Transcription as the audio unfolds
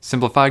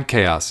Simplified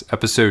Chaos,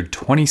 episode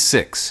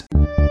 26.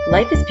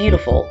 Life is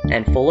beautiful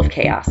and full of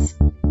chaos.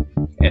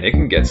 And it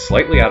can get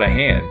slightly out of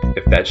hand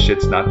if that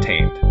shit's not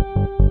tamed.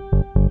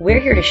 We're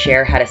here to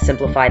share how to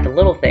simplify the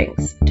little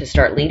things to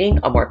start leading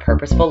a more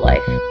purposeful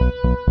life.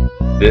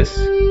 This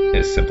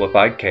is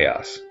Simplified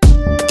Chaos.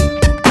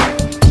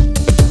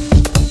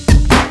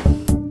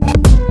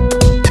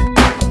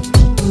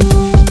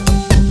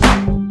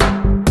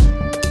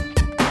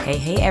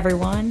 Hey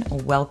everyone,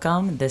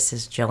 welcome. This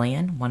is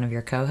Jillian, one of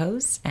your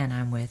co-hosts, and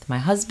I'm with my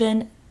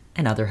husband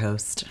and other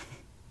host.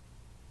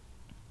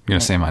 You gonna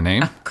say my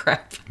name? Oh,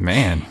 crap.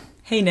 Man.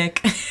 Hey,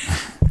 Nick.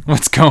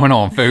 What's going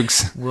on,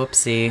 folks?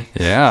 Whoopsie.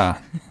 Yeah.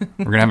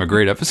 We're gonna have a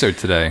great episode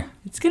today.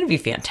 It's gonna be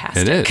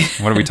fantastic. It is.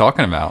 What are we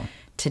talking about?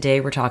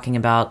 Today we're talking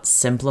about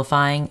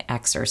simplifying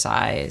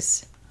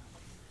exercise.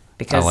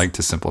 Because I like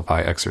to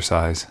simplify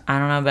exercise. I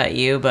don't know about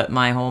you, but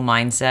my whole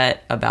mindset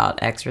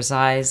about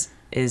exercise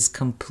is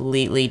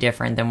completely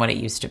different than what it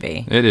used to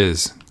be. It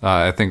is.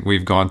 I think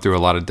we've gone through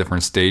a lot of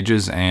different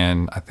stages,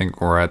 and I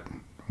think we're at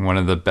one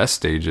of the best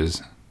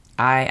stages.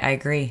 I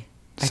agree.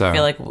 So, I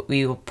feel like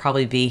we will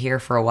probably be here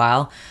for a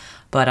while,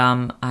 but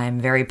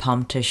I'm very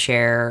pumped to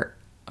share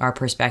our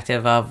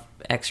perspective of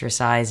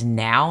exercise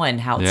now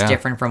and how it's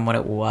different from what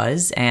it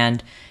was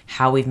and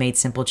how we've made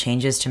simple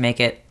changes to make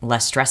it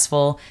less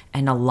stressful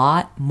and a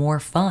lot more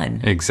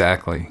fun.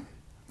 Exactly.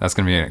 That's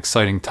going to be an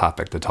exciting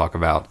topic to talk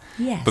about.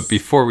 Yes. But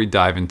before we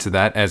dive into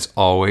that, as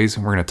always,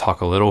 we're going to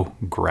talk a little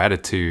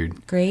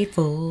gratitude.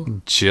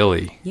 Grateful.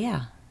 Jilly.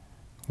 Yeah.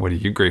 What are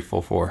you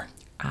grateful for?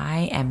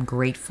 I am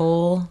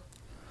grateful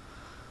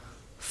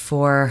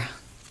for,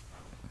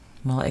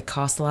 well, it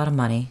costs a lot of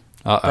money.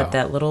 But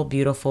that little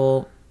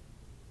beautiful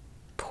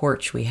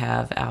porch we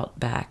have out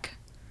back.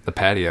 The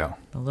patio.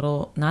 The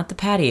little, not the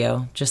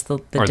patio, just the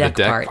or deck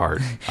the deck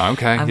part.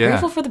 Okay, I'm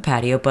grateful for the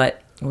patio,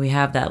 but we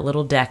have that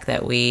little deck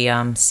that we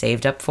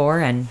saved up for,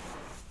 and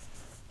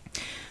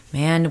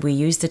man, we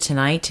used it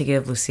tonight to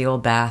give Lucille a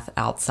bath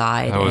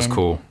outside. That was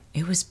cool.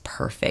 It was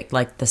perfect.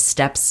 Like, the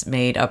steps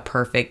made a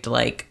perfect,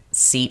 like,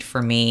 seat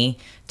for me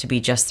to be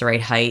just the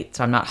right height,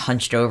 so I'm not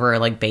hunched over,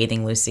 like,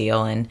 bathing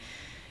Lucille, and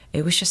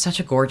it was just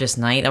such a gorgeous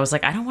night. I was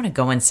like, I don't want to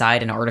go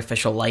inside in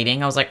artificial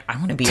lighting. I was like, I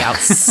want to be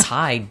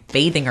outside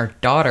bathing our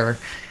daughter.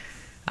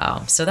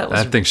 So that was.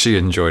 I think she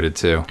enjoyed it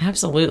too.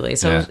 Absolutely.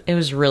 So it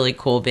was really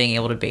cool being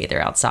able to bathe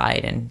her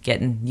outside and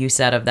getting use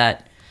out of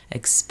that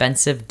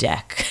expensive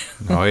deck.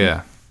 Oh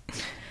yeah,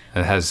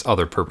 it has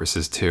other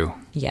purposes too.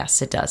 Yes,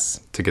 it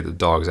does. To get the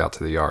dogs out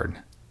to the yard.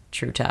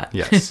 True tot.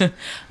 Yes.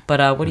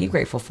 But what are you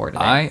grateful for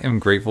today? I am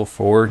grateful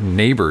for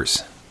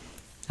neighbors.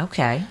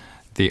 Okay.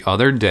 The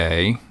other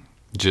day,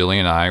 Jilly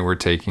and I were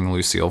taking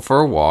Lucille for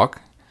a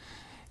walk.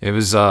 It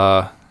was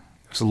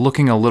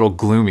looking a little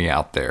gloomy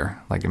out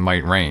there, like it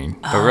might rain.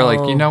 But we're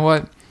like, you know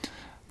what?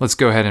 Let's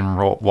go ahead and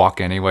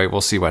walk anyway.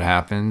 We'll see what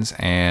happens.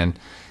 And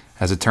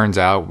as it turns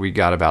out, we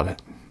got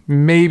about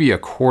maybe a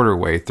quarter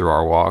way through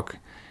our walk,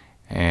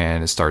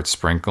 and it starts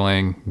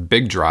sprinkling,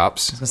 big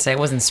drops. I was gonna say it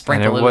wasn't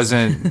sprinkling. And it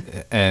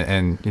wasn't,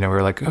 and we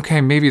were like, okay,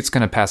 maybe it's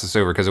gonna pass us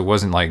over because it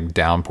wasn't like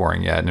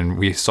downpouring yet. And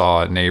we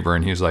saw a neighbor,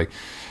 and he was like,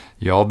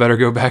 y'all better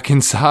go back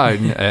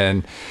inside.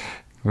 And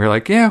we were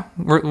like, yeah,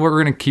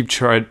 we're gonna keep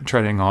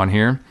treading on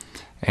here.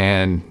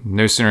 And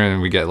no sooner than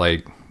we get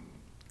like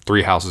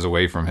 3 houses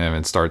away from him,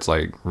 it starts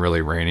like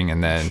really raining.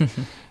 And then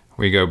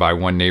we go by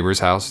one neighbor's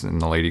house, and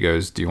the lady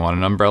goes, do you want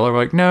an umbrella? We're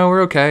like, no,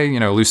 we're okay.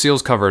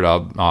 Lucille's covered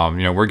up.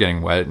 We're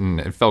getting wet, and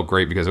it felt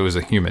great because it was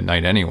a humid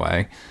night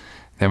anyway.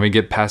 Then we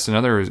get past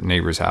another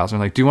neighbor's house, and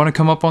we're like, do you want to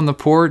come up on the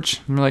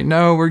porch? And we're like,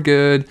 no, we're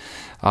good.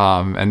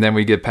 And then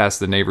we get past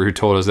the neighbor who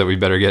told us that we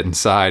better get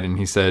inside, and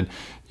he said,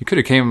 you could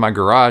have came in my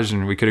garage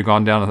and we could have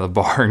gone down to the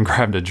bar and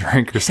grabbed a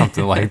drink or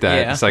something like that.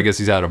 Yeah. So I guess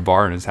he's at a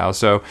bar in his house.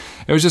 So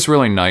it was just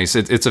really nice.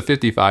 It's a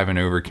 55 and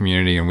over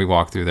community, and we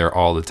walk through there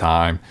all the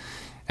time.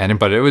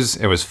 But it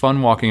was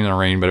fun walking in the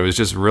rain, but it was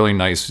just really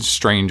nice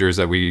strangers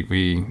that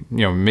we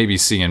maybe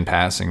see in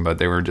passing, but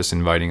they were just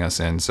inviting us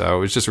in. So it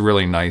was just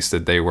really nice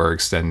that they were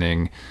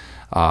extending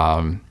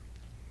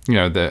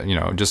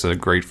just a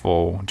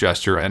grateful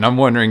gesture. And I'm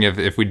wondering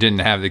if we didn't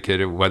have the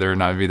kid, whether or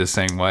not it'd be the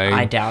same way.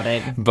 I doubt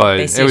it.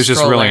 But it was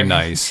just really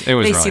nice. It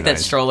was they really see that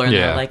nice. stroller and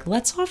they're like,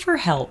 let's offer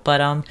help.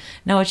 But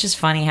no, it's just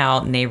funny how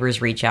neighbors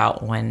reach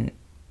out when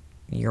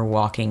you're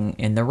walking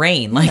in the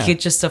rain. Like,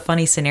 it's just a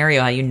funny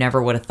scenario how you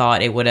never would have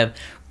thought it would have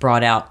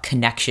brought out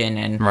connection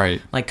and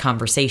like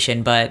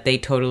conversation, but they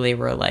totally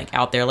were like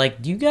out there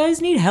like, do you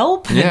guys need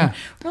help? Yeah. And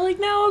we're like,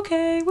 no,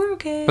 okay, we're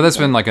okay. But that's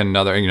been like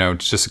another,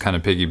 just to kind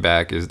of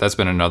piggyback, that's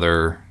been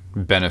another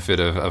benefit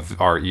of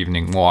our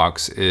evening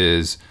walks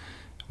is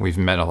we've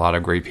met a lot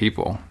of great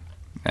people,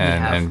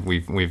 and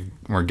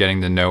we're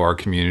getting to know our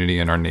community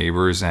and our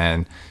neighbors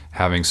and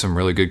having some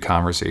really good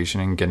conversation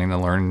and getting to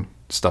learn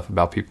stuff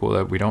about people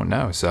that we don't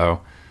know.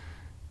 So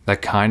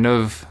that kind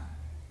of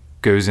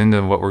goes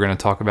into what we're going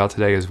to talk about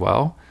today as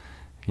well.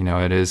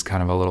 It is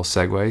kind of a little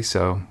segue.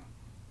 So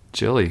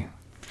Jilly,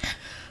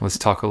 let's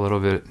talk a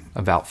little bit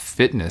about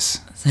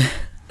fitness.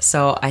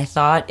 So I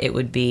thought it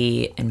would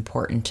be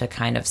important to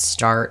kind of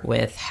start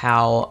with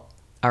how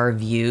our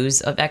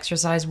views of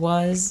exercise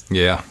was.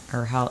 Yeah.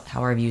 Or how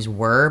our views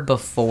were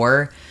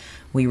before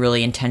we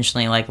really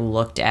intentionally like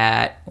looked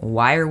at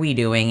why are we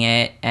doing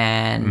it,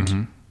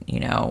 and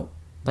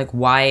like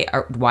why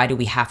do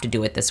we have to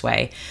do it this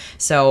way.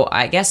 So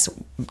I guess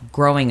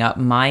growing up,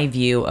 my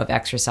view of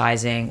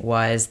exercising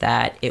was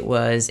that it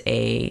was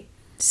a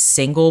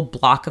single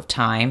block of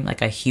time,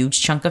 like a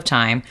huge chunk of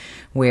time,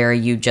 where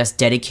you just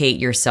dedicate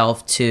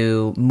yourself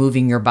to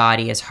moving your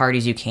body as hard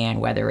as you can,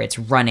 whether it's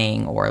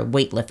running or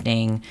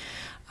weightlifting,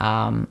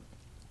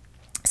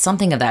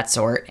 something of that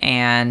sort.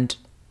 And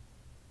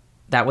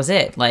that was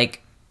it.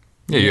 Like,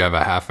 yeah, you have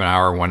a half an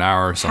hour, 1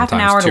 hour, sometimes half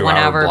an hour to 1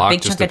 hour, block,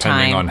 big just chunk of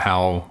depending time. on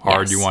how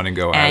hard you want to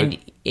go at and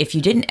it. if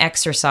you didn't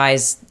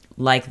exercise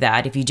like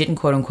that, if you didn't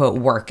quote unquote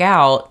work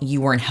out,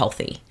 you weren't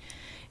healthy.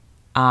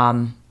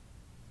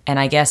 And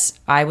I guess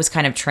I was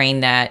kind of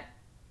trained that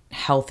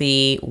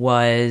healthy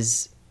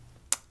was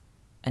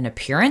an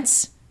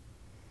appearance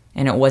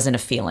and it wasn't a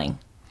feeling.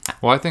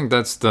 Well, I think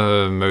that's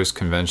the most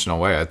conventional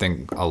way. I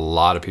think a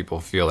lot of people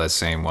feel that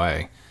same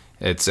way.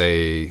 It's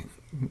a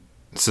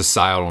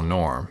societal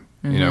norm,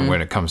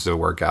 when it comes to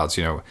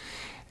workouts.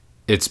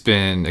 It's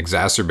been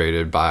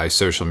exacerbated by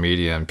social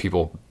media and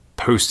people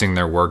posting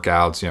their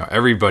workouts.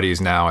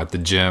 Everybody's now at the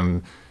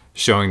gym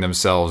showing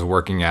themselves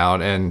working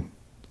out. And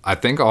I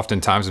think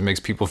oftentimes it makes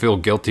people feel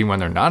guilty when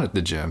they're not at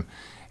the gym.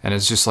 And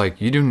it's just like,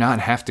 you do not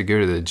have to go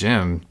to the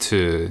gym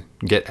to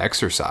get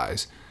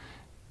exercise.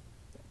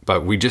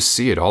 But we just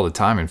see it all the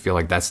time and feel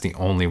like that's the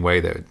only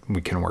way that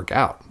we can work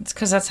out. It's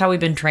because that's how we've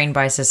been trained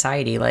by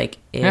society. Like,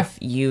 if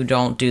you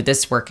don't do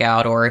this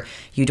workout, or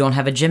you don't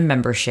have a gym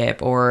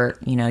membership, or,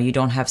 you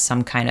don't have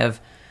some kind of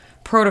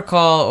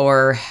protocol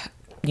or,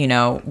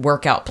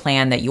 workout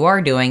plan that you are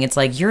doing, it's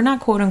like you're not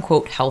quote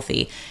unquote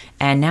healthy.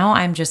 And now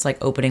I'm just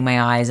like opening my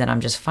eyes and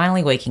I'm just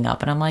finally waking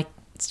up and I'm like,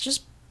 it's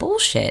just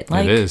bullshit.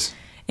 Like, it is.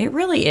 It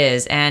really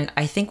is. And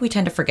I think we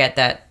tend to forget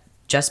that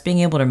just being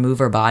able to move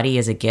our body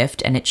is a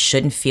gift, and it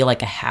shouldn't feel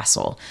like a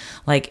hassle.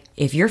 Like,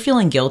 if you're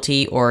feeling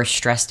guilty or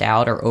stressed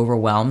out or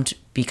overwhelmed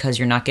because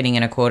you're not getting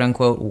in a quote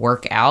unquote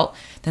workout,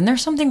 then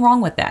there's something wrong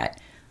with that.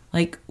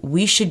 Like,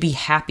 we should be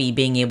happy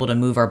being able to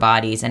move our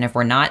bodies. And if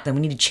we're not, then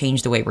we need to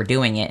change the way we're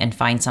doing it and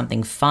find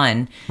something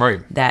fun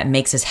that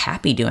makes us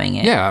happy doing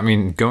it. Yeah, I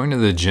mean, going to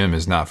the gym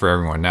is not for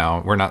everyone.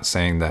 Now, we're not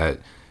saying that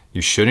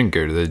you shouldn't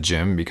go to the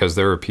gym, because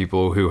there are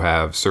people who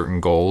have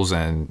certain goals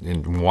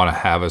and want to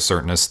have a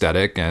certain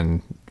aesthetic,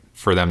 and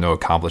for them to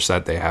accomplish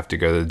that, they have to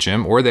go to the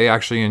gym, or they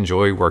actually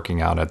enjoy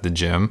working out at the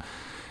gym.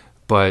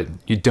 But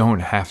you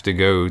don't have to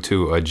go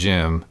to a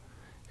gym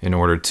in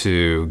order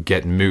to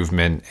get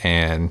movement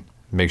and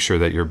make sure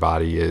that your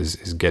body is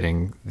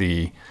getting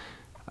the,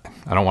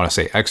 I don't want to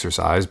say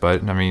exercise,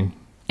 but I mean.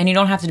 And you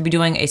don't have to be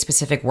doing a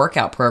specific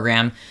workout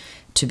program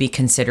to be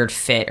considered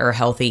fit or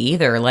healthy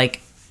either.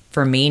 Like,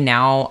 for me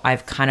now,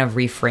 I've kind of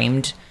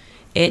reframed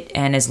it.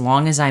 And as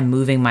long as I'm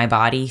moving my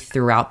body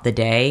throughout the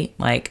day,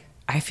 like,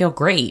 I feel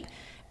great.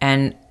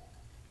 And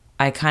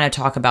I kind of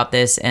talk about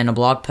this in a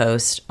blog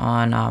post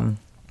on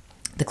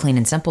the Clean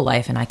and Simple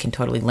Life, and I can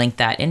totally link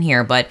that in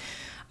here. But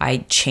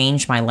I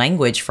changed my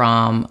language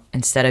from,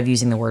 instead of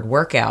using the word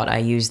workout, I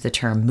use the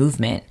term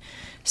movement.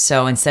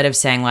 So instead of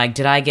saying like,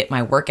 did I get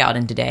my workout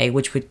in today,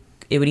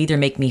 it would either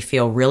make me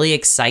feel really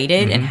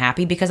excited and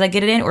happy because I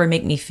get it in, or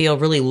make me feel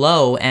really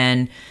low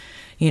and,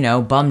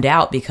 bummed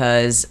out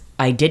because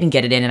I didn't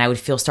get it in, and I would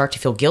start to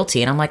feel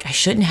guilty. And I'm like, I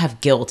shouldn't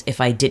have guilt if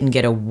I didn't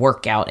get a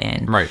workout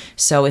in. Right.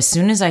 So as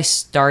soon as I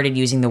started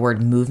using the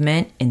word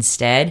movement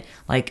instead,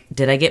 like,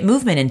 did I get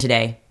movement in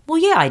today? Well,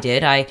 yeah, I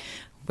did. I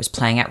was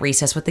playing at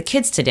recess with the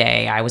kids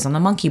today. I was on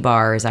the monkey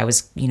bars. I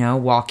was,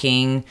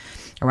 walking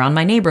around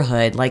my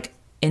neighborhood. Like,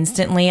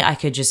 instantly I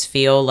could just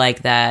feel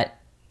like that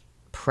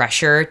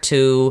pressure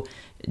to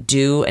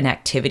do an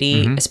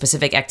activity, a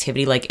specific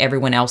activity, like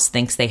everyone else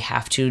thinks they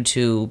have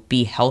to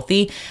be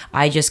healthy.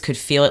 I just could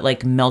feel it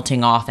like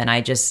melting off, and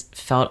I just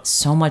felt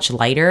so much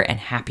lighter and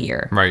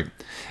happier. Right.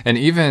 And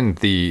even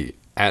the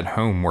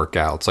at-home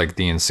workouts, like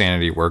the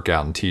Insanity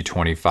workout and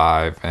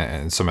T25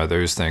 and some of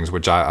those things,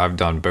 which I've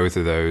done both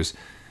of those,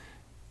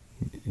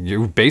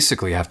 you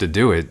basically have to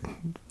do it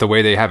the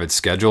way they have it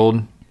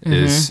scheduled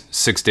is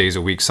 6 days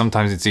a week.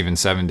 Sometimes it's even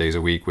 7 days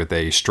a week with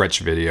a stretch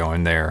video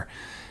in there.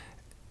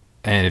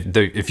 And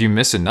if you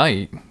miss a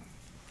night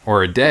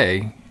or a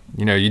day,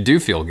 you do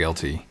feel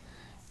guilty.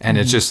 And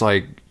it's just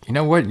like, you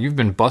know what? You've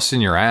been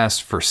busting your ass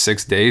for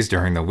 6 days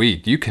during the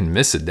week. You can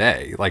miss a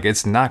day. Like,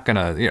 it's not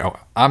gonna,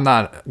 I'm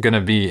not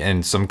gonna be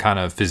in some kind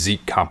of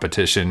physique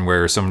competition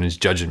where someone is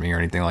judging me or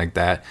anything like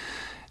that.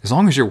 As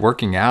long as you're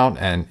working out,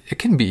 and it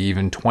can be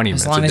even 20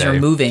 minutes a day. As long as you're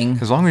moving.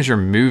 As long as you're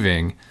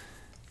moving,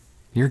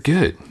 you're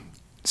good.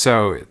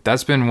 So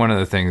that's been one of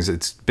the things.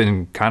 It's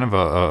been kind of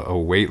a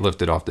weight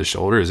lifted off the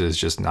shoulders, is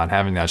just not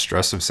having that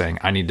stress of saying,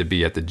 I need to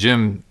be at the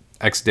gym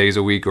X days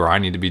a week, or I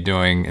need to be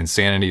doing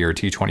Insanity or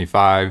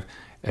T25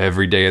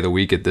 every day of the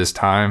week at this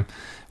time,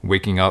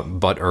 waking up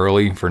but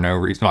early for no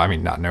reason. Well, I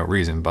mean, not no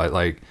reason, but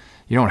like,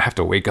 you don't have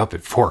to wake up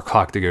at 4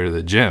 o'clock to go to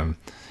the gym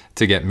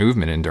to get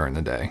movement in during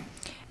the day.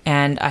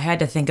 And I had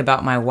to think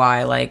about my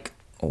why. Like,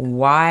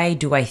 why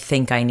do I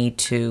think I need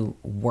to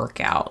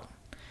work out?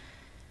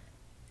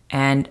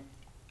 And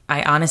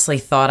I honestly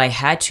thought I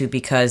had to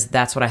because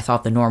that's what I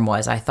thought the norm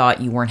was. I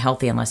thought you weren't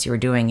healthy unless you were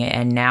doing it.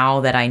 And now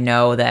that I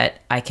know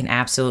that I can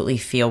absolutely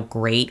feel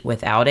great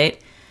without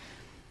it,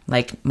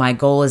 like my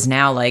goal is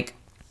now, like,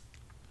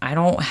 I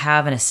don't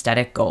have an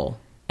aesthetic goal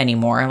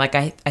anymore. Like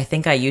I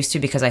think I used to,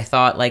 because I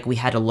thought like we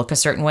had to look a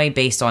certain way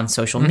based on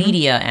social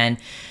media and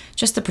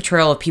just the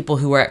portrayal of people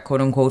who are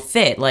quote unquote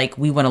fit. Like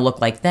we want to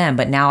look like them.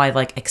 But now I've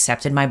like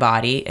accepted my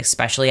body,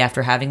 especially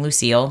after having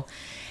Lucille.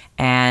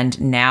 And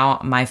now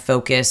my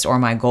focus or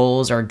my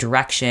goals or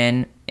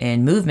direction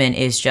in movement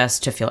is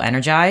just to feel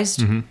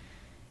energized,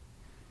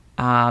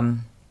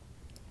 to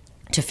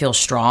feel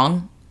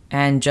strong,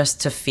 and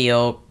just to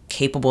feel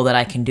capable that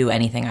I can do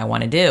anything I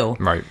want to do.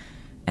 Right.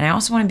 And I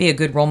also want to be a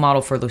good role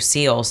model for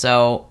Lucille.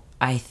 So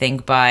I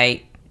think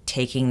by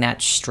taking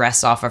that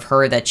stress off of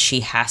her that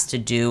she has to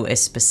do a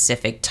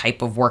specific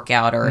type of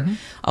workout or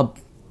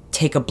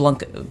take a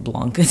block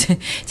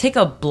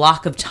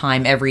of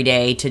time every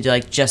day to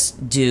like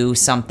just do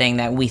something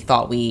that we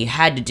thought we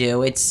had to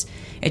do. It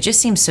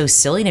just seems so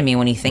silly to me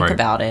when you think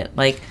about it.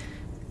 Like,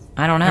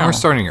 I don't know. And we're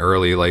starting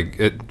early.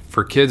 Like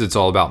for kids, it's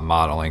all about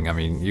modeling. I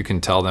mean, you can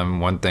tell them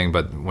one thing,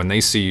 but when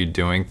they see you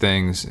doing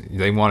things,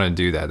 they want to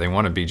do that. They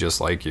want to be just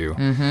like you.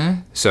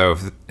 So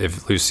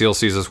if Lucille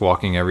sees us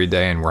walking every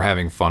day and we're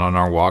having fun on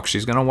our walk,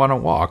 she's going to want to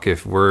walk.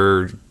 If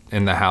we're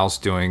in the house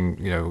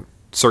doing,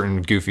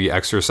 certain goofy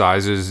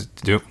exercises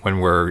when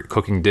we're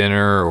cooking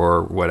dinner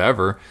or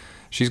whatever,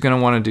 she's going to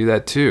want to do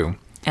that too.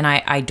 And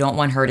I don't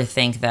want her to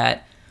think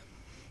that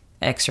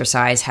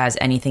exercise has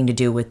anything to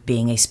do with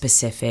being a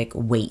specific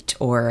weight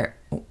or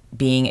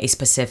being a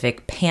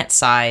specific pant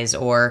size,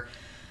 or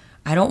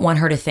I don't want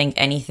her to think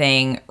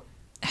anything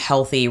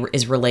healthy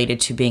is related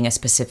to being a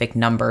specific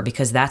number,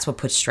 because that's what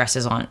puts stress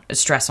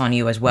on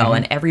you as well.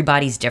 And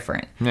everybody's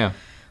different. Yeah.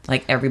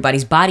 Like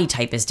everybody's body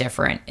type is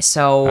different.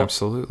 So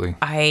absolutely.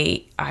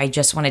 I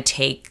just want to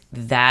take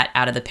that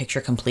out of the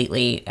picture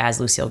completely as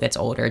Lucille gets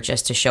older,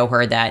 just to show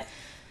her that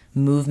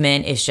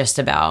movement is just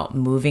about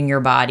moving your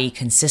body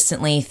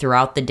consistently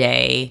throughout the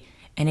day.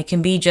 And it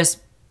can be just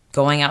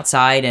going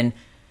outside and,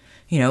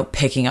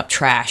 picking up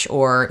trash,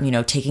 or,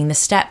 taking the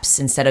steps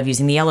instead of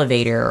using the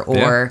elevator,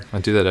 or I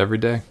do that every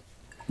day.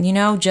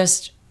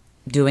 Just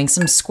doing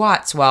some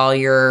squats while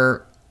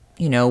you're,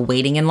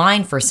 waiting in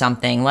line for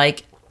something.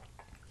 Like,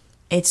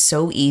 it's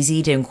so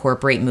easy to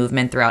incorporate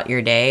movement throughout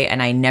your day,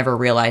 and I never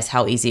realized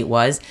how easy it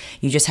was.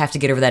 You just have to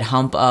get over that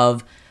hump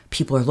of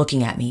people are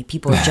looking at me,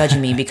 people are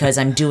judging me because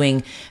I'm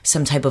doing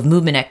some type of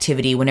movement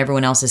activity when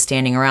everyone else is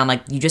standing around.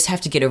 Like, you just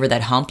have to get over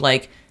that hump.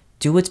 Like,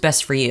 do what's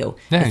best for you.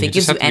 Yeah, if it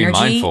gives you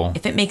energy,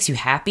 if it makes you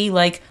happy,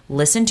 like,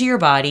 listen to your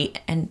body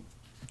and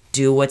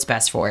do what's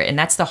best for it. And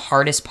that's the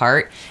hardest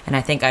part. And I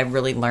think I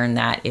really learned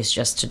that is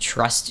just to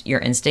trust your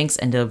instincts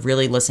and to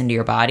really listen to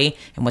your body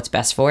and what's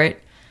best for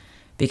it.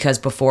 Because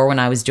before, when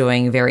I was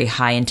doing very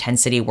high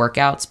intensity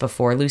workouts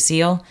before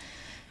Lucille,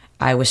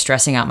 I was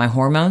stressing out my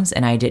hormones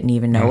and I didn't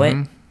even know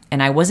it.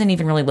 And I wasn't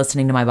even really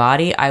listening to my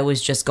body. I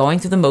was just going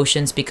through the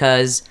motions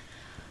because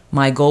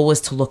my goal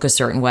was to look a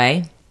certain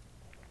way.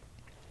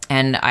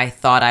 And I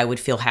thought I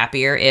would feel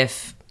happier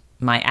if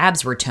my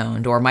abs were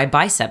toned or my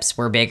biceps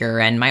were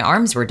bigger and my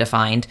arms were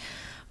defined.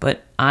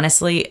 But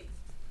honestly,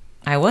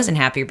 I wasn't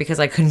happier because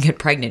I couldn't get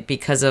pregnant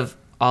because of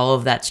all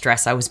of that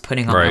stress I was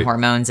putting on my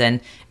hormones.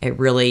 And it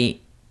really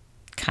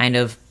kind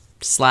of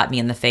slapped me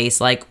in the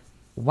face. Like,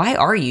 why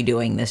are you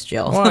doing this,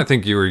 Jill? Well, I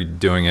think you were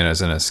doing it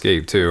as an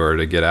escape too, or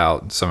to get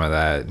out some of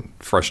that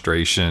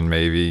frustration.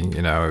 Maybe,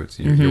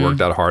 you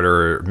worked out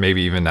harder, or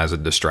maybe even as a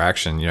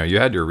distraction. You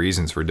had your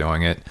reasons for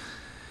doing it.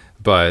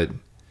 But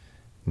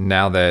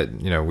now that,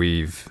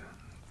 we've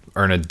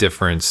earned a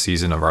different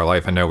season of our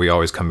life, I know we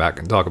always come back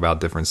and talk about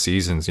different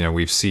seasons.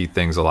 We see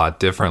things a lot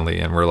differently,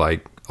 and we're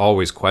like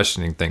always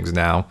questioning things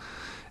now,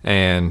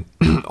 and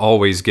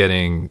always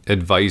getting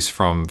advice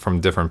from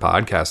different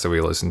podcasts that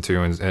we listen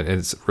to. And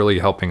it's really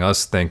helping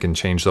us think and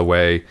change the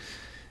way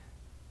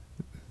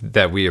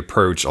that we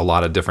approach a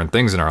lot of different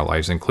things in our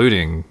lives,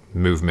 including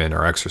movement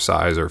or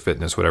exercise or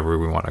fitness, whatever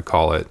we want to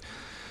call it.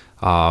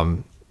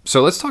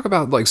 So let's talk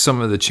about like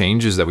some of the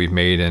changes that we've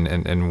made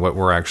and what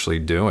we're actually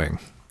doing.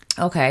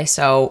 Okay.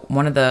 So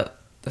one of the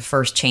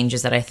first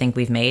changes that I think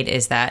we've made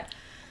is that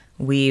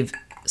we've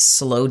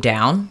slowed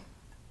down.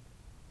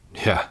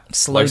 Yeah.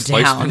 Slowed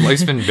down.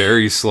 Life's been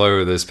very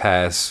slow this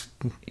past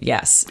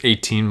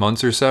 18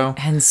 months or so.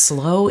 And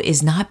slow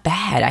is not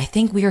bad. I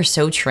think we are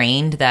so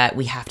trained that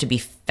we have to be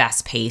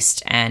fast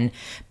paced and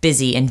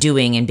busy and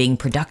doing and being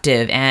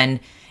productive, and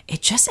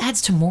it just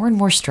adds to more and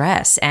more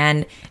stress,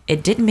 and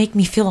it didn't make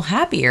me feel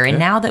happier. And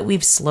now that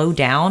we've slowed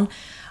down,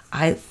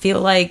 I feel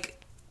like,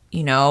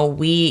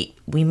 we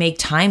make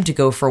time to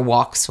go for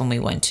walks when we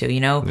want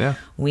to,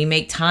 we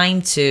make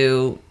time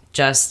to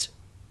just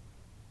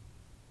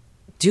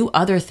do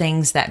other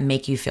things that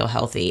make you feel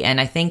healthy.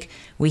 And I think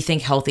we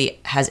think healthy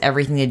has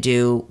everything to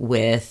do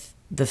with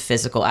the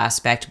physical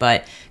aspect,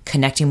 but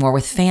connecting more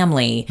with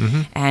family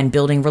and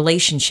building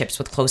relationships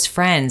with close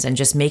friends and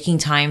just making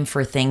time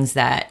for things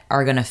that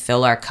are going to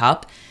fill our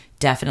cup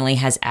definitely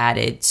has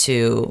added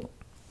to,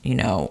 you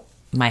know,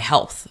 my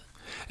health.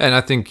 And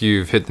I think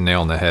you've hit the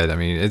nail on the head. I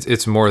mean,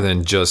 it's more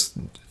than just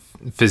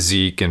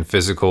physique and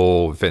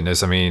physical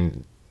fitness. I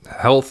mean,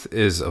 health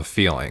is a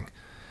feeling.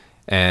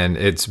 And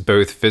it's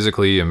both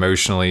physically,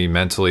 emotionally,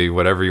 mentally,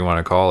 whatever you want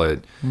to call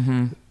it.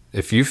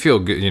 If you feel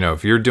good, you know,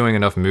 if you're doing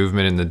enough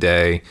movement in the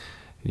day,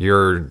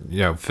 you're, you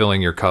know, filling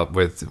your cup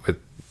with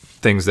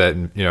things that,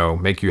 you know,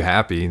 make you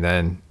happy,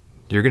 then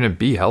you're going to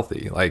be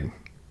healthy. Like,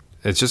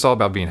 it's just all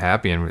about being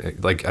happy.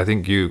 And like, I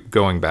think you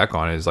going back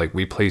on it is like,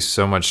 we place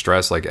so much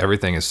stress, like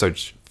everything is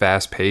such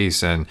fast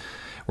pace and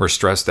we're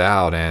stressed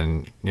out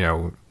and, you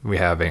know, we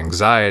have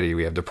anxiety,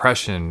 we have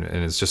depression,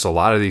 and it's just a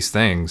lot of these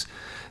things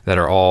that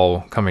are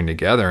all coming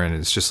together. And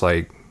it's just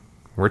like,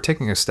 we're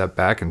taking a step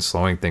back and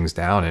slowing things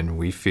down and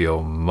we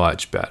feel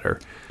much better.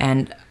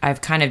 And I've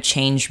kind of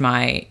changed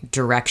my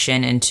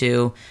direction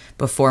into,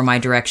 before my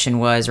direction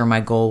was, or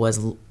my goal was,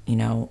 you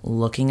know,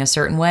 looking a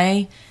certain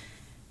way,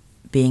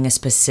 being a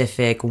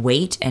specific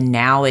weight. And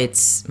now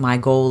it's, my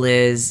goal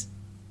is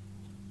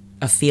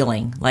a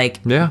feeling.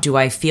 Like, do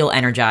I feel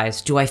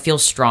energized? Do I feel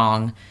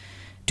strong?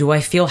 Do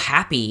I feel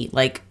happy?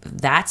 Like,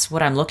 that's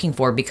what I'm looking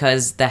for,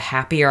 because the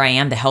happier I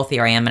am, the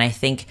healthier I am. And I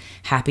think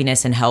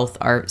happiness and health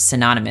are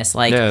synonymous.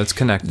 Like, yeah, it's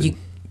connected.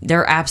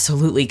 They're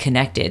absolutely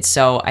connected.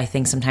 So I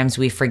think sometimes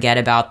we forget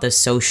about the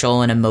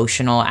social and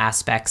emotional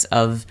aspects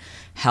of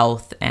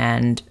health.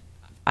 And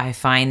I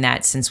find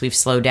that since we've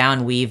slowed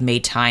down, we've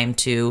made time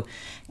to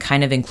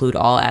kind of include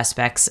all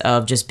aspects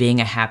of just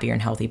being a happier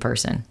and healthy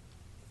person.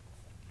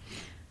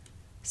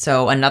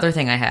 So another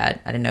thing I had,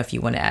 I don't know if you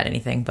want to add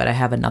anything, but I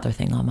have another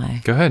thing on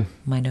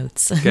my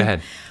notes. Go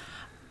ahead.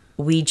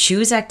 We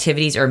choose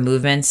activities or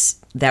movements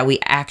that we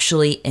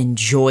actually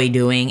enjoy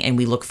doing and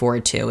we look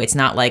forward to. It's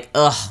not like,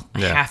 I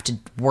have to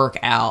work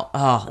out.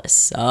 Oh, this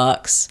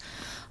sucks.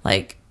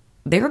 Like,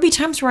 there would be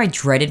times where I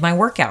dreaded my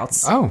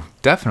workouts. Oh,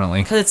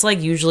 definitely. Because it's like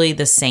usually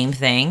the same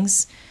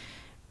things.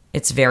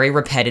 It's very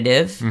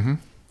repetitive.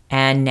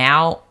 And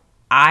now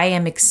I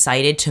am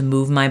excited to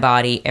move my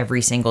body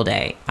every single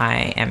day.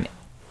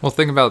 Well,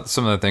 think about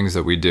some of the things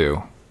that we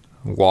do.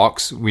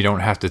 Walks, we don't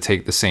have to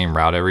take the same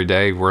route every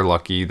day. We're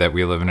lucky that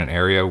we live in an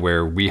area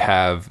where we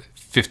have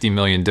 50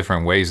 million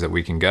different ways that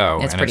we can go.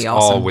 It's and pretty it's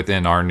awesome. all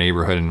within our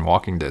neighborhood and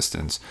walking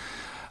distance.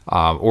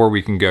 Or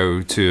we can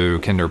go to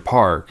Kinder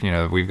Park. You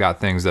know, we've got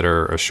things that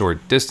are a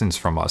short distance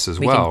from us as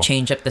well. We can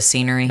change up the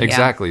scenery.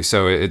 Exactly. Yeah.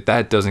 So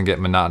that doesn't get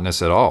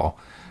monotonous at all.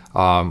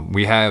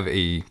 We have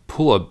a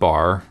pull-up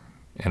bar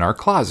in our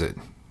closet.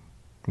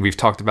 We've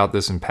talked about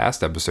this in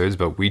past episodes,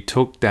 but we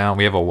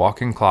have a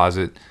walk-in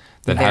closet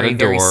that had a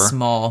door. Very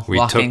small we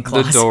walk-in took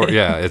closet. the door.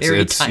 Yeah,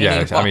 it's tiny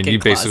yeah. I mean, you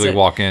basically closet.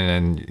 walk in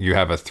and you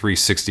have a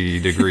 360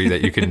 degree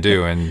that you can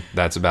do, and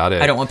that's about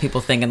it. I don't want people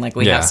thinking like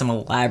we have some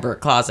elaborate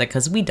closet,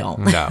 because we don't.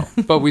 No,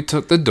 but we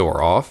took the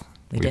door off.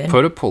 We did.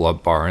 put a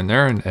pull-up bar in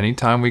there, and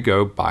anytime we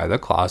go by the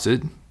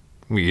closet,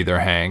 we either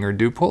hang or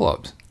do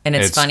pull-ups. And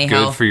it's funny good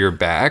how for your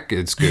back.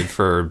 It's good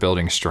for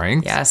building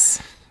strength.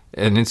 Yes.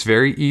 And it's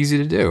very easy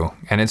to do.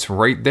 And it's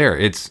right there.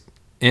 It's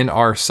in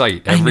our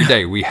sight every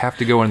day. We have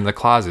to go in the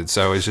closet.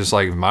 So it's just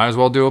like, might as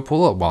well do a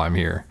pull-up while I'm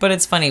here. But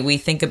it's funny. We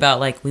think about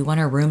like, we want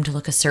our room to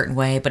look a certain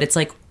way, but it's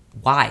like,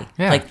 why?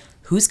 Yeah. Like,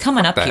 who's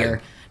coming up that.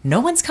 here? No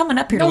one's coming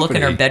up here to look at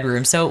our Nobody.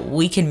 bedroom. So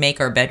we can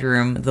make our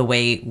bedroom the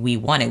way we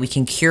want it. We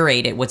can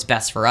curate it what's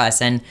best for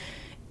us. And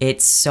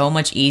it's so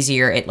much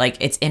easier.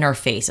 It's in our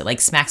face. It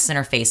like smacks in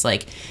our face.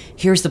 Like,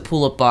 here's the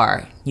pull-up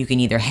bar. You can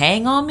either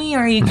hang on me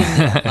or you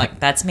can, like,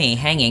 that's me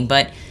hanging.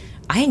 But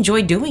I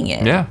enjoy doing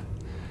it. Yeah.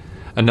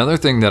 Another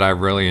thing that I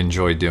really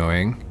enjoy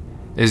doing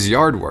is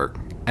yard work.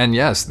 And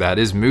yes, that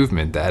is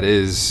movement. That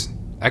is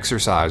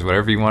exercise,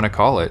 whatever you want to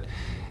call it.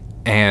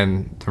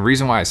 And the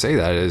reason why I say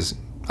that is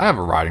I have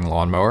a riding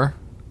lawnmower.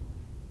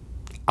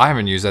 I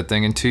haven't used that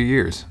thing in 2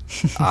 years.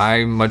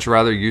 I much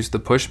rather use the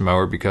push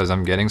mower because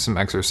I'm getting some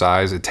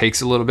exercise. It takes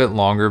a little bit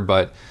longer,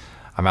 but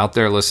I'm out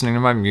there listening to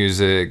my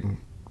music,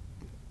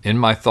 in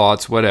my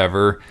thoughts,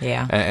 whatever.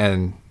 Yeah.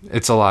 And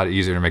it's a lot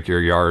easier to make your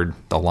yard,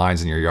 the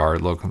lines in your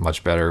yard, look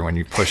much better when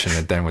you're pushing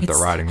it than with the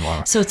riding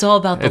lawnmower. So it's all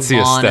about the It's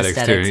the lawn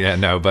aesthetics too. Yeah,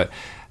 no, but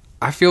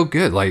I feel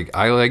good. Like,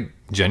 I like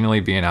genuinely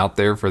being out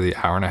there for the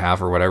hour and a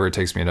half or whatever it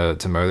takes me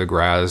to mow the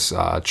grass,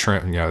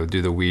 trim,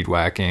 do the weed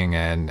whacking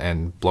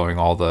and blowing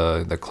all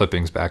the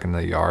clippings back in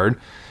the yard.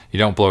 You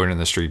don't blow it in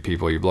the street,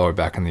 people. You blow it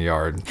back in the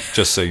yard,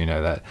 just so you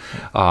know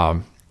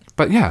that.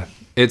 But yeah,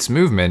 it's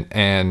movement,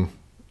 and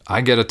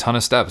I get a ton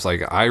of steps.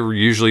 Like, I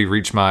usually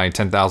reach my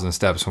 10,000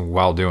 steps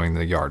while doing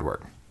the yard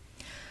work.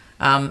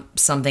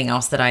 Something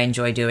else that I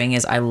enjoy doing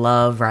is I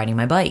love riding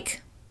my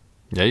bike.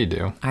 Yeah, you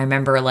do. I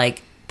remember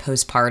like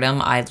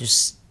postpartum, I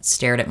just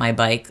stared at my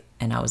bike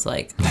and I was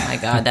like, oh my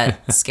God,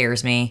 that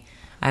scares me.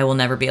 I will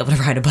never be able to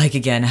ride a bike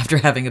again after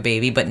having a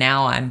baby. But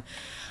now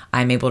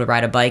I'm able to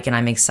ride a bike, and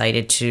I'm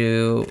excited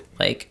to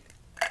like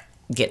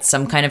get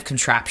some kind of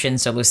contraption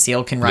so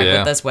Lucille can ride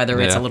with us, whether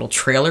it's a little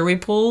trailer we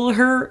pull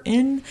her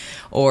in,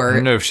 or I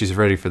don't know if she's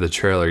ready for the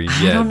trailer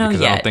yet, don't know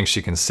because yet. I don't think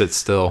she can sit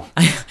still.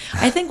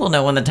 I think we'll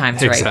know when the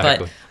time's right.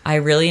 But I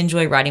really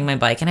enjoy riding my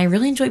bike, and I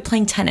really enjoy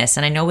playing tennis.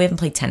 And I know we haven't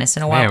played tennis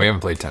in a while. Man, we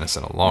haven't played tennis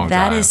in a long time.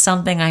 That is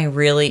something I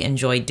really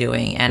enjoy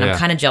doing. And I'm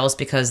kind of jealous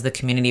because the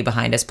community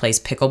behind us plays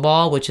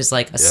pickleball, which is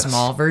like a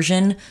small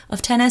version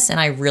of tennis. And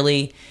I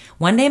really,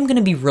 one day I'm going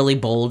to be really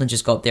bold and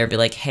just go up there and be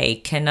like, hey,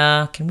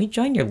 can we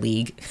join your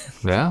league?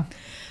 Yeah.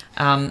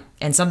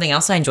 And something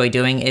else I enjoy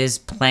doing is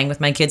playing with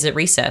my kids at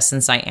recess,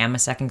 since I am a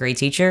second grade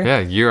teacher. Yeah,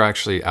 you're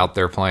actually out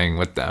there playing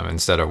with them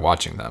instead of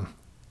watching them.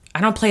 I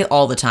don't play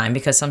all the time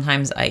because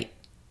sometimes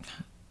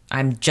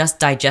I'm just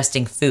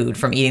digesting food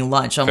from eating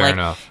lunch. I'm Fair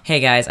enough.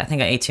 Hey guys, I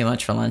think I ate too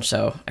much for lunch,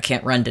 so I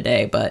can't run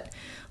today. But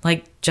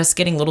like just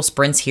getting little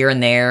sprints here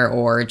and there,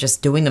 or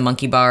just doing the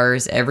monkey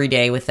bars every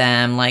day with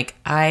them. Like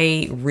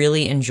I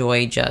really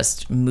enjoy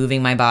just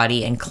moving my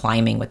body and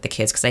climbing with the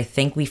kids, because I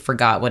think we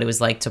forgot what it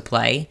was like to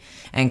play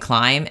and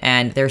climb.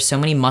 And there's so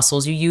many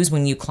muscles you use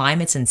when you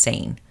climb. It's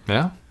insane.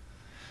 Yeah.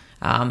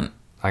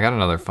 I got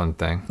another fun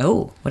thing.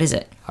 Oh, what is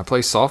it? I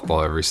play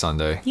softball every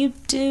Sunday. You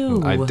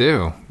do? I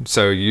do.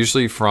 So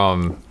usually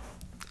from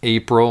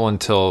April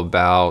until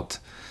about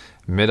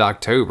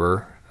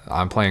mid-October,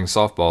 I'm playing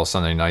softball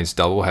Sunday nights,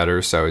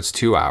 doubleheader, so it's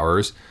 2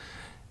 hours.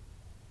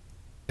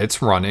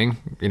 It's running.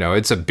 You know,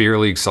 it's a beer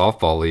league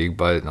softball league,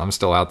 but I'm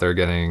still out there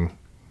getting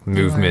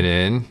movement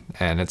in,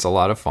 and it's a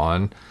lot of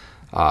fun.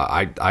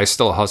 I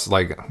still hustle,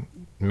 like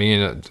me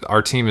and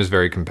our team is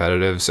very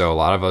competitive, so a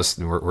lot of us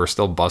we're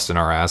still busting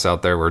our ass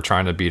out there. We're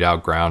trying to beat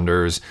out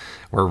grounders,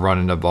 we're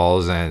running the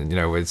balls, and you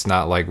know, it's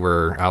not like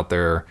we're out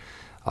there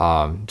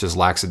just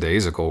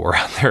lackadaisical. We're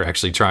out there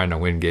actually trying to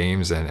win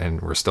games, and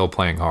we're still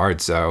playing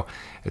hard. So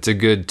it's a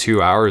good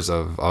 2 hours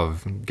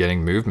of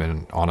getting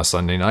movement on a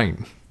Sunday night.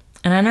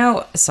 And I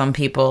know some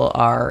people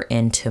are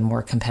into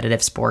more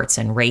competitive sports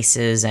and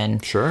races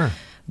and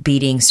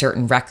beating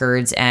certain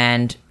records,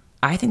 and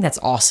I think that's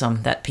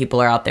awesome that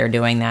people are out there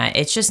doing that.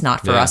 It's just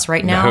not for us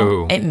right now.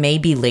 No. It may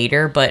be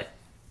later, but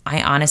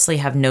I honestly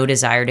have no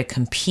desire to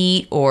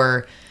compete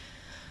or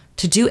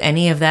to do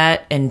any of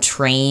that and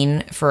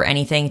train for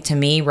anything. To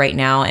me right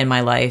now in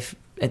my life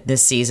at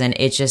this season,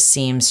 it just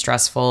seems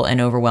stressful and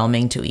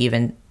overwhelming to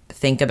even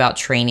think about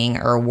training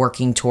or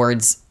working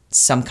towards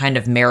some kind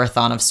of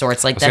marathon of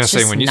sorts. Like that's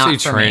just when you not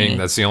say for training, me.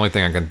 that's the only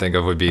thing I can think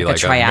of would be like a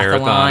triathlon.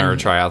 marathon or a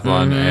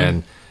triathlon,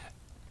 and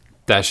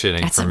that shit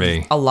ain't for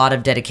me. A lot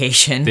of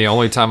dedication. The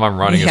only time I'm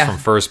running is from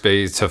first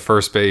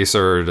base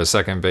or to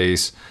second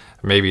base,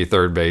 maybe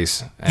third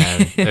base.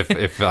 And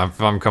if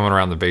I'm coming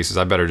around the bases,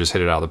 I better just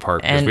hit it out of the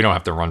park, because we don't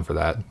have to run for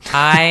that.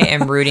 I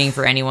am rooting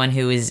for anyone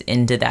who is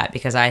into that,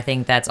 because I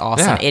think that's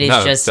awesome. It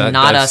is just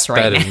not us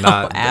right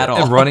now at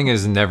all. And running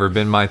has never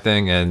been my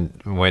thing. And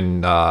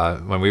when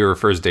we were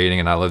first dating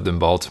and I lived in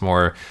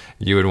Baltimore,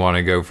 you would want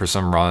to go for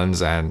some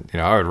runs, and you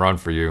know, I would run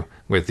for you,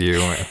 with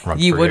you.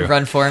 You would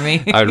run for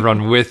me. I'd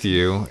run with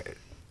you,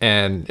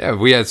 and yeah,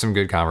 we had some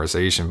good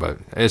conversation, but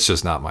it's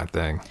just not my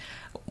thing.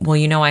 Well,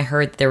 you know, I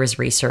heard there was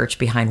research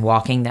behind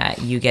walking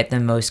that you get the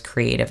most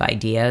creative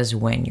ideas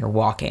when you're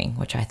walking,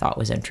 which I thought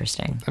was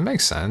interesting. That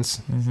makes sense.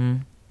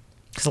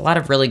 Because a lot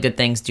of really good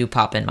things do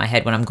pop in my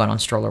head when I'm going on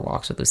stroller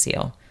walks with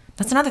Lucille.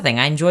 That's another thing.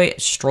 I enjoy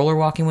stroller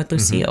walking with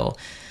Lucille.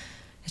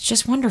 It's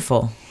just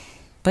wonderful.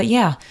 But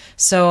yeah,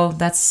 so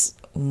that's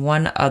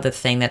one other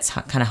thing that's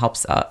kind of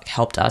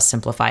helped us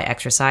simplify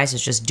exercise,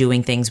 is just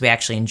doing things we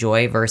actually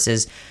enjoy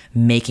versus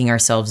making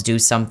ourselves do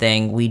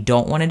something we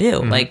don't want to do.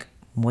 Like,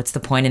 what's the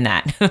point in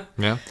that?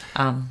 Yeah.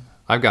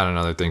 I've got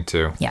another thing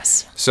too.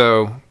 Yes.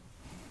 So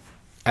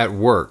at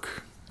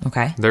work,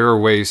 okay, there are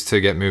ways to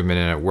get movement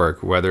in at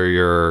work, whether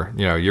you're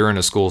in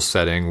a school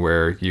setting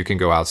where you can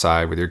go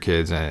outside with your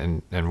kids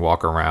and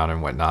walk around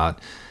and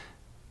whatnot.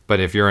 But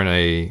if you're in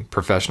a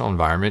professional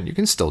environment, you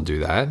can still do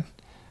that.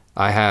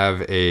 I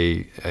have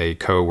a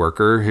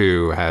coworker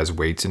who has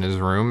weights in his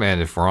room,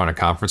 and if we're on a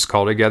conference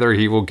call together,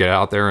 he will get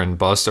out there and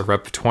bust a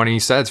rep of 20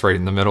 sets right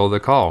in the middle of the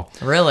call.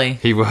 Really?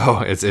 He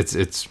will.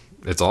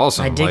 It's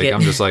awesome. I dig it.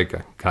 I'm just like,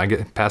 can I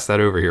get past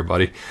that over here,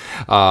 buddy?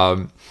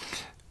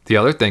 The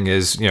other thing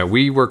is,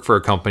 we work for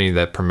a company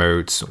that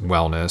promotes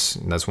wellness,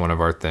 and that's one of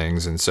our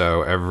things. And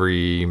so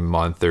every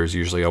month there's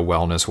usually a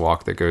wellness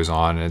walk that goes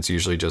on, and it's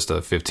usually just a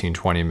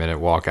 15-20 minute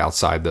walk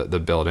outside the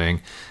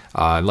building.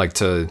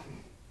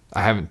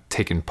 I haven't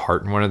taken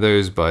part in one of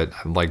those, but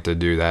I'd like to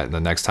do that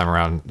the next time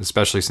around,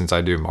 especially since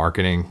I do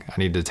marketing. I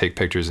need to take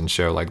pictures and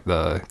show like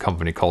the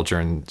company culture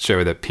and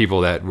show that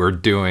people that we're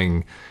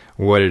doing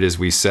what it is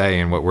we say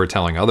and what we're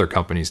telling other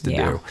companies to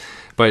do.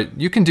 But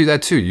you can do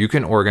that too. You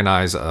can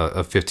organize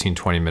a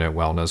 15-20 minute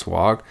wellness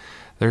walk.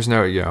 There's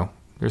no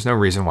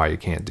reason why you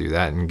can't do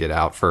that and get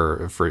out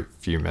for a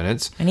few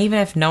minutes. And even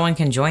if no one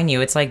can join you,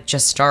 it's like,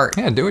 just start.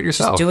 Yeah, do it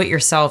yourself. Just do it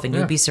yourself, and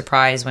you'll be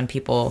surprised when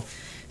people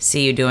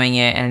see you doing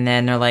it, and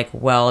then they're like,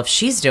 well, if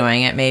she's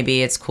doing it,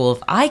 maybe it's cool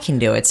if I can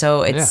do it.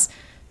 So it's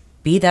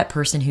be that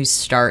person who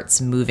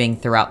starts moving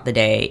throughout the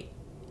day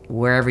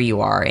wherever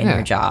you are in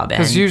your job. And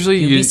 'cause usually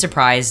you'd be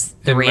surprised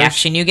the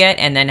reaction you get,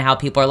 and then how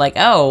people are like,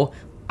 oh,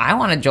 I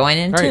want to join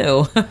in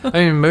too.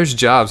 I mean, most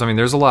jobs, I mean,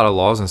 there's a lot of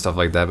laws and stuff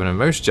like that, but in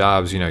most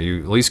jobs, you know, you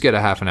at least get a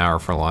half an hour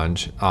for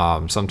lunch.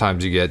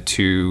 Sometimes you get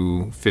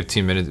 2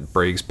 15-minute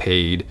breaks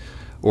paid,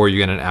 or you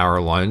get an hour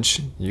lunch.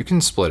 You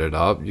can split it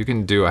up. You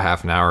can do a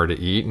half an hour to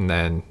eat and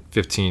then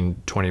 15,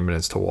 20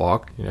 minutes to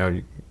walk. You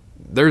know,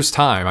 there's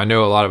time. I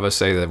know a lot of us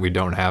say that we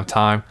don't have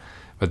time,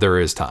 but there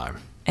is time.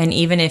 And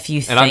even if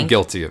you think, and I'm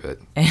guilty of it.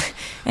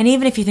 And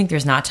even if you think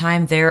there's not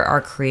time, there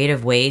are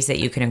creative ways that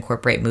you can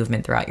incorporate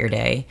movement throughout your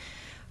day.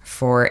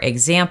 For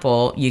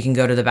example, you can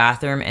go to the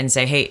bathroom and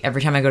say, hey,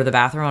 every time I go to the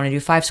bathroom, I want to do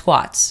 5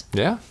 squats.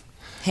 Yeah.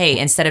 Hey,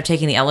 instead of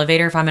taking the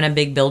elevator, if I'm in a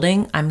big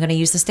building, I'm going to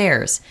use the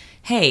stairs.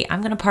 Hey,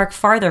 I'm going to park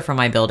farther from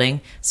my building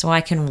so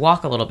I can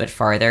walk a little bit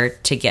farther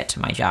to get to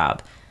my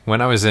job.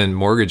 When I was in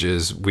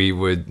mortgages, we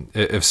would,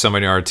 if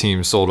somebody on our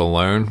team sold a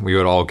loan, we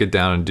would all get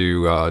down and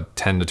do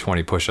 10 to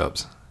 20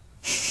 push-ups.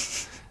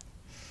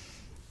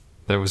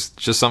 That was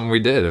just something we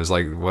did. It was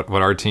like what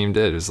our team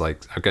did. It was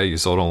like, okay, you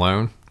sold a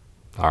loan.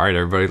 All right,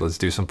 everybody, let's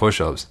do some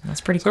push-ups.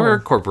 That's pretty so cool. So we're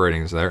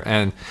incorporating this there.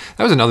 And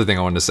that was another thing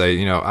I wanted to say.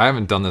 You know, I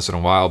haven't done this in a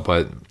while,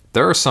 but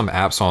there are some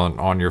apps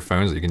on your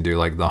phones that you can do,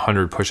 like the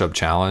 100 push-up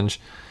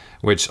challenge,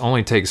 which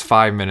only takes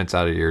 5 minutes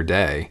out of your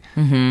day.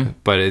 Mm-hmm.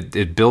 But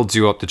it builds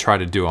you up to try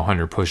to do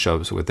 100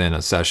 push-ups within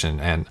a session.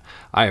 And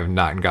I have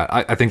not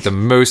I think the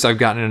most I've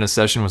gotten in a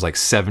session was like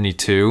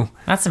 72.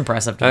 That's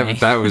impressive to me.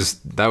 That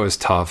was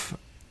tough.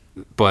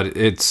 But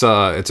it's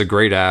a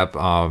great app.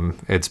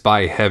 It's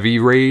by Heavy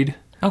Raid.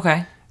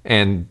 Okay.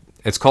 And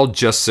it's called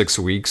Just 6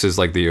 Weeks is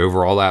like the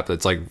overall app.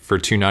 That's like for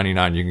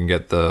 $2.99 you can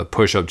get the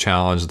push-up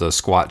challenge, the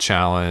squat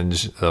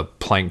challenge, the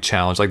plank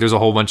challenge. Like there's a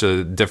whole bunch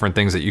of different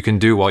things that you can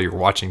do while you're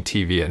watching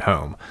TV at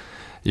home.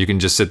 You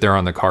can just sit there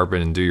on the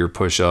carpet and do your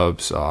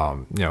push-ups.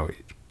 You know,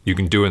 you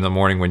can do it in the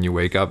morning when you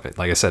wake up.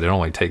 Like I said, it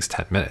only takes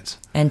 10 minutes.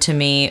 And to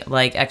me,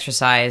 like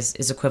exercise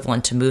is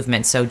equivalent to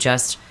movement. So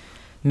just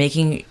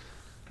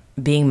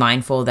being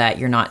mindful that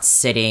you're not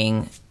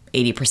sitting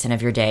 80%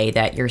 of your day,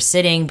 that you're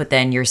sitting, but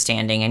then you're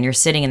standing, and you're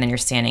sitting, and then you're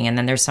standing, and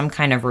then there's some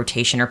kind of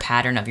rotation or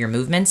pattern of your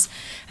movements.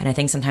 And I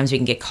think sometimes we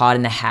can get caught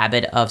in the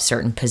habit of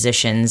certain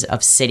positions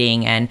of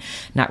sitting and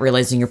not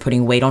realizing you're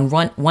putting weight on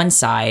one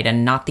side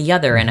and not the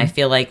other. Mm-hmm. And I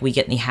feel like we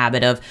get in the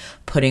habit of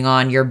putting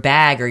on your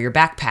bag or your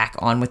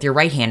backpack on with your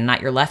right hand and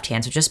not your left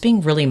hand. So just being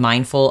really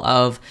mindful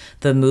of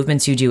the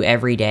movements you do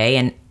every day,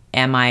 and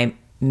am I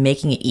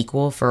making it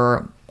equal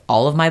for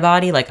all of my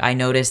body? Like I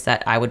noticed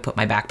that I would put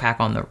my backpack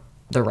on the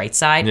right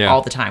side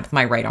all the time with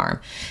my right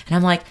arm. And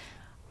I'm like,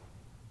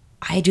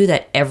 I do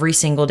that every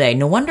single day.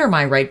 No wonder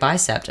my right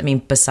bicep, I mean,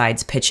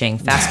 besides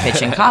fast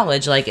pitching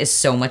college, like is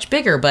so much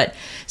bigger. But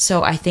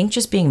so I think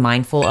just being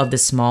mindful of the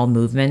small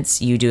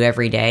movements you do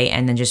every day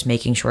and then just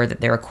making sure that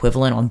they're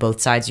equivalent on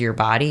both sides of your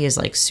body is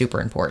like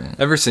super important.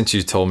 Ever since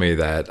you told me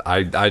that,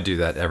 I do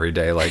that every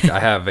day. Like I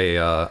have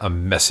a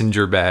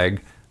messenger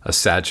bag, a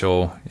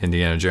satchel.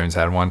 Indiana Jones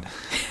had one.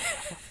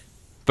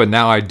 But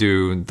now I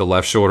do the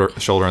left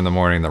shoulder in the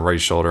morning, the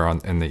right shoulder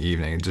in the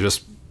evening,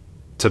 just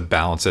to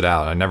balance it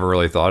out. I never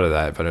really thought of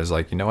that, but I was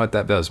like, you know what,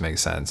 that does make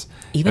sense.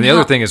 And the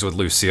other thing is with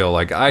Lucille,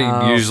 like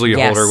I usually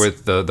hold her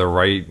with the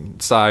right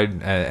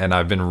side, and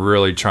I've been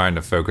really trying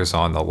to focus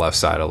on the left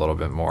side a little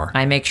bit more.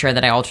 I make sure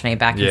that I alternate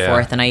back and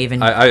forth, and I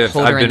even hold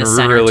her in the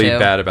center too. I've been really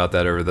bad about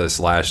that over this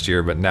last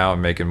year, but now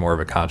I'm making more of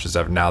a conscious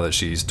effort now that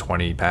she's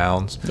 20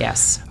 pounds.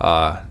 Yes.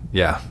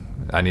 Yeah.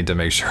 I need to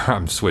make sure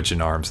I'm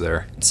switching arms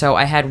there. So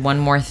I had one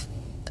more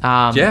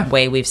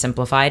way we've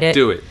simplified it.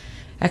 Do it.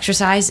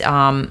 Exercise.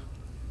 At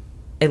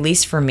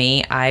least for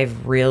me,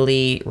 I've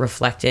really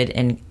reflected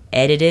and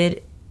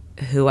edited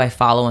who I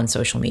follow on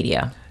social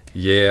media.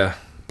 Yeah.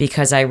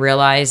 Because I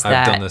realized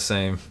that I've done the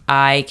same.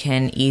 I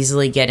can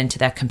easily get into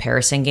that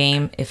comparison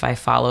game if I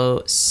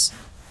follow,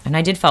 and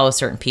I did follow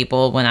certain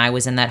people when I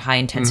was in that high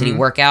intensity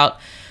workout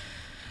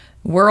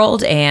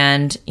world,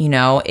 and you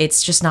know,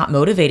 it's just not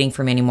motivating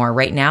for me anymore.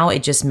 Right now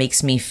it just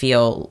makes me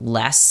feel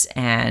less,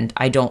 and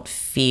I don't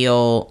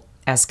feel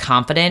as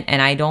confident, and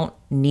I don't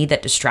need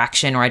that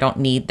distraction, or I don't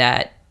need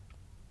that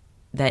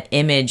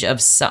image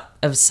of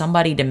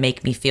somebody to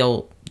make me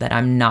feel that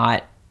I'm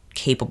not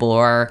capable,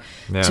 or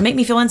to make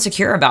me feel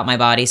insecure about my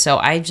body. So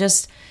I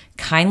just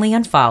kindly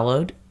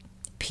unfollowed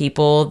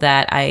people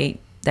that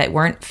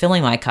weren't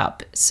filling my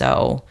cup.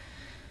 So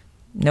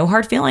no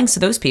hard feelings to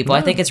those people. No.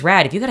 I think it's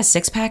rad. If you got a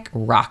 6-pack,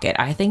 rock it.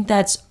 I think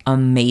that's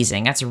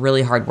amazing. That's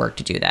really hard work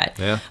to do that.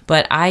 Yeah.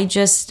 But I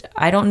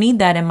don't need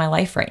that in my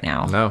life right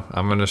now. No,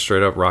 I'm going to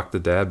straight up rock the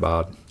dad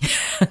bod.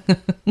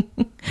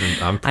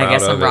 I'm proud of it. I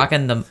guess I'm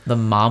rocking the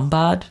mom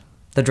bod,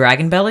 the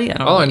dragon belly.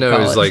 All I know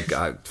is like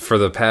for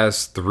the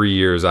past 3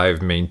 years,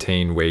 I've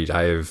maintained weight.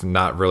 I have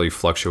not really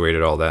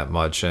fluctuated all that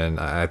much. And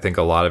I think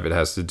a lot of it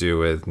has to do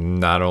with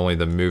not only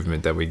the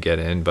movement that we get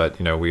in, but,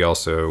 you know, we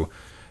also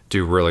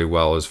do really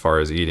well as far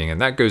as eating,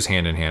 and that goes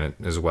hand in hand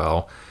as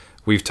well.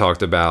 We've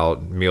talked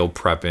about meal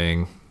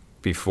prepping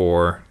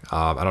before.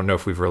 I don't know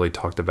if we've really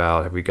talked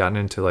about, have we gotten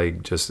into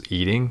like just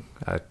eating?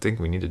 I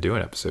think we need to do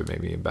an episode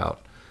maybe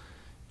about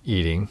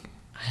Eating.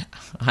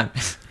 I'm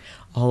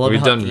all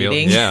We've about done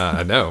eating. Yeah,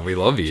 I know. We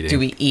love eating. Do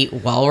we eat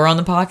while we're on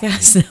the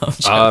podcast? No,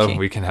 I'm joking.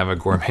 We can have a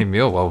gourmet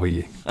meal while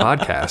we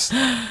podcast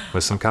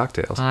with some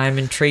cocktails. I'm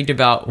intrigued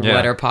about Yeah.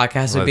 what our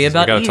podcast would be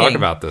about We got to eating. talk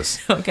about this.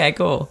 Okay,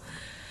 cool.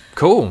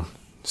 Cool.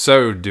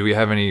 So, do we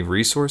have any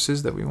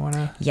resources that we want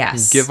to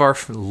Yes. give our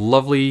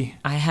lovely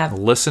I have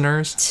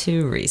listeners?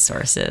 2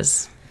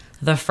 resources.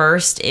 The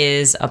first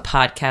is a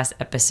podcast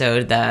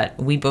episode that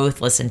we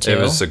both listened to. It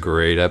was a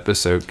great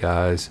episode,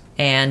 guys.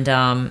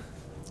 And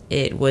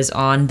it was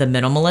on the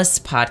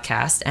Minimalist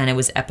podcast, and it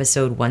was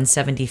episode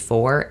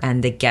 174,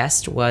 and the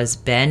guest was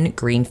Ben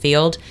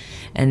Greenfield,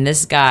 and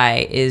this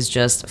guy is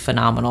just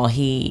phenomenal.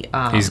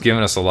 He's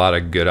given us a lot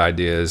of good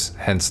ideas,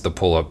 hence the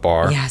pull-up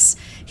bar. Yes,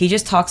 he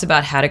just talks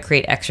about how to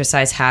create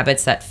exercise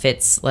habits that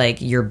fits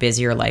like your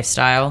busier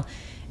lifestyle.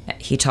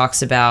 He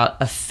talks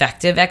about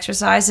effective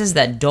exercises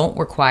that don't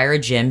require a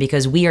gym,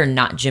 because we are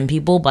not gym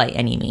people by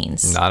any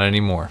means. Not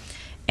anymore.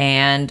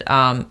 And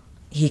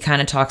he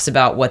kind of talks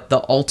about what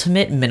the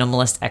ultimate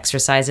minimalist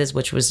exercise is,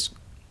 which was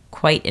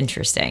quite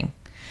interesting.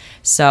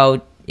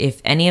 So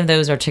if any of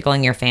those are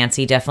tickling your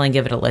fancy, definitely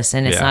give it a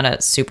listen. It's Yeah. not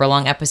a super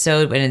long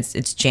episode, but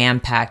it's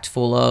jam-packed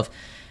full of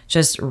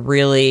just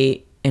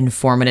really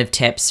informative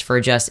tips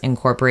for just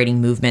incorporating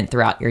movement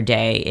throughout your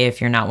day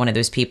if you're not one of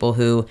those people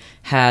who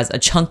has a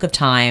chunk of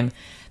time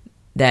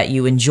that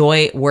you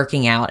enjoy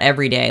working out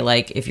every day.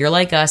 Like if you're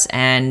like us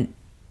and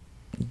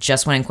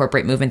just want to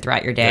incorporate movement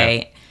throughout your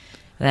day,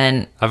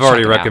 then I've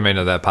already check it out.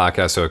 recommended that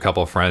podcast to a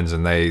couple of friends,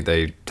 and they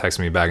texted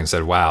me back and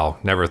said, wow,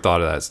 never thought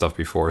of that stuff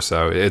before.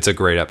 So it's a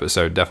great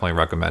episode. Definitely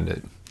recommend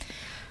it.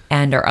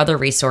 And our other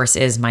resource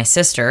is my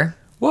sister.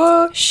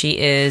 What? She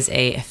is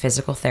a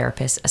physical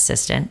therapist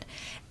assistant.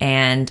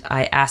 And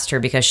I asked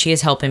her, because she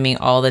is helping me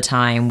all the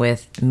time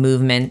with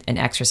movement and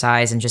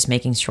exercise and just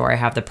making sure I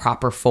have the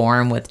proper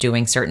form with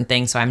doing certain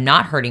things so I'm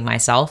not hurting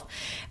myself.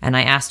 And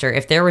I asked her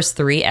if there was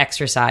 3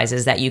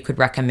 exercises that you could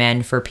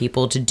recommend for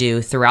people to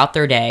do throughout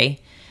their day,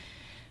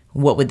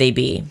 what would they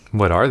be?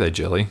 What are they,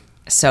 Jilly?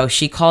 So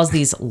she calls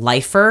these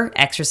lifer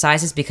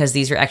exercises, because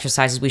these are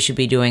exercises we should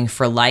be doing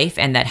for life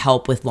and that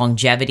help with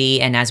longevity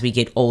and as we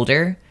get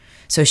older.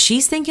 So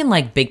she's thinking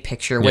like big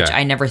picture, which Yeah.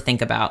 I never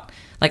think about.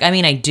 Like, I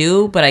mean, I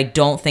do, but I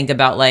don't think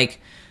about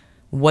like,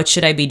 what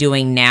should I be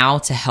doing now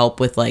to help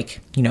with like,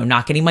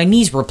 not getting my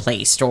knees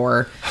replaced,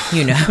 or,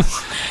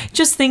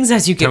 just things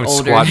as you get Don't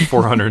older. squat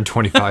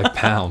 425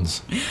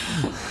 pounds.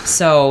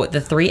 So the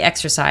 3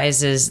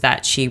 exercises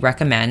that she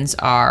recommends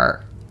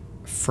are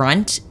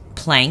front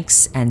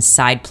planks and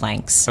side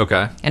planks.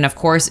 Okay. And of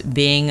course,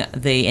 being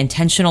the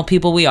intentional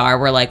people we are,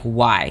 we're like,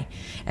 why?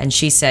 And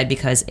she said,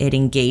 because it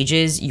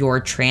engages your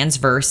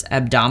transverse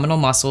abdominal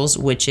muscles,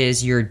 which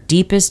is your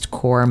deepest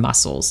core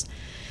muscles.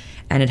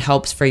 And it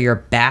helps for your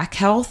back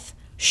health,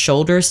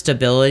 shoulder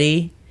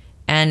stability,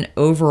 and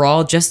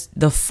overall just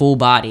the full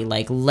body,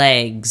 like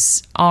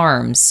legs,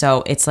 arms.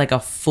 So it's like a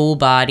full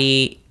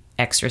body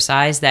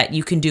exercise that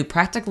you can do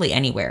practically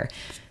anywhere.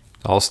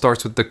 All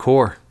starts with the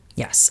core.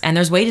 Yes. And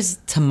there's ways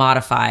to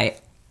modify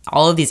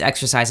all of these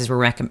exercises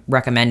we're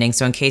recommending.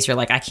 So in case you're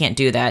like, I can't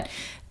do that,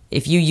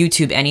 if you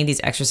YouTube any of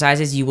these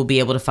exercises, you will be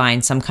able to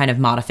find some kind of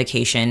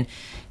modification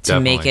to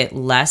Definitely. make it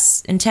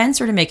less intense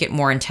or to make it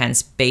more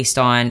intense based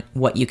on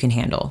what you can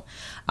handle.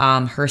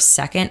 Her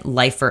second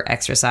lifer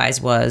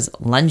exercise was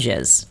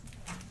lunges.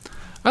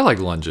 I like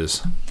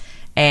lunges.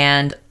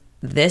 And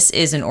this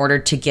is in order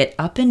to get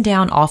up and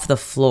down off the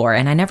floor.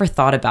 And I never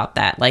thought about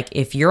that. Like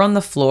if you're on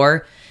the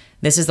floor,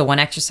 this is the one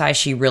exercise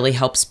she really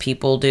helps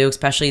people do,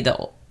 especially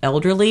the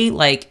elderly,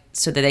 like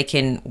so that they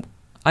can,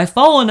 I've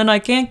fallen and I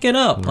can't get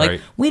up. Right.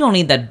 Like we don't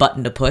need that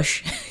button to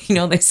push.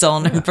 They sell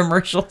in their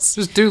commercials.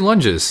 Just do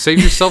lunges. Save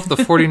yourself the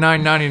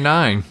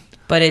 $49.99.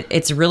 But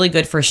it's really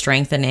good for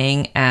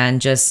strengthening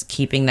and just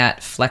keeping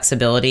that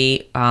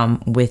flexibility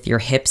with your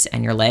hips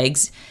and your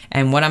legs.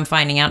 And what I'm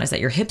finding out is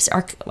that your hips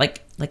are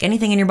like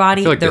anything in your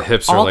body, I feel like they're the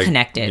hips all are like,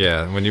 connected.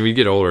 Yeah, when you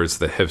get older, it's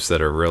the hips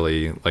that are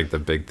really like the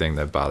big thing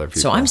that bother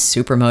people. So I'm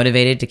super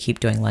motivated to keep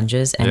doing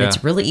lunges, and Yeah.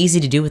 it's really easy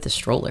to do with a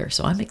stroller.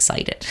 So I'm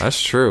excited.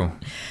 That's true.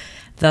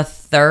 The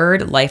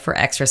third lifer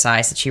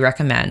exercise that she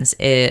recommends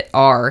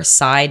are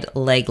side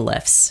leg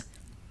lifts.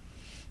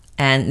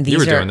 And these You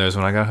were are doing those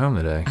when I got home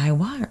today. I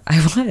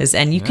was.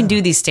 And you can do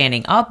these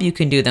standing up, you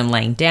can do them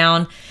laying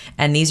down,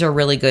 and these are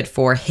really good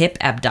for hip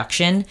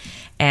abduction.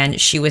 And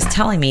she was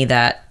telling me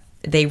that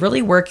they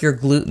really work your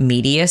glute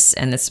medius,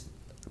 and that's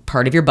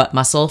part of your butt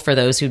muscle for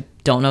those who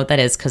don't know what that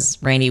is,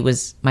 because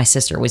my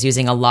sister was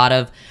using a lot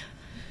of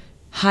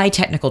high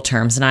technical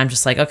terms, and I'm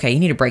just like, okay, you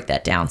need to break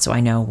that down so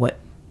I know what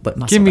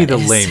muscle Give me that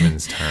the is.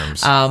 layman's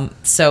terms.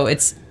 So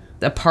it's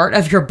a part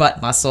of your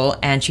butt muscle,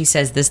 and she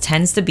says this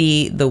tends to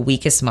be the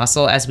weakest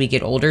muscle as we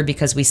get older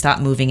because we stop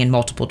moving in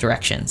multiple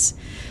directions.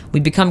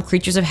 We become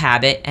creatures of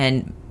habit,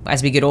 and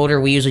as we get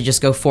older, we usually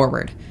just go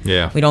forward.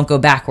 Yeah. We don't go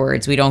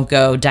backwards. We don't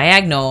go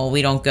diagonal.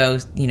 We don't go,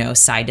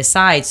 side to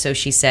side. So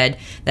she said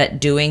that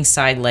doing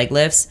side leg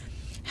lifts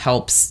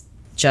helps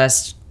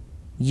just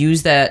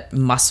use that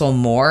muscle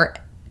more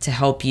to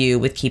help you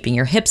with keeping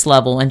your hips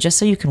level and just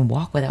so you can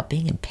walk without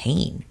being in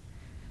pain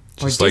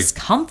or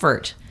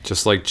discomfort.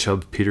 Just like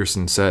Chubb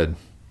Peterson said,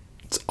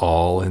 it's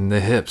all in the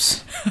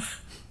hips.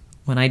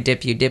 When I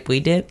dip, you dip, we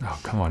dip. Oh,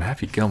 come on.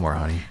 Happy Gilmore,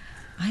 honey.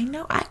 I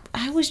know.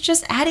 I was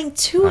just adding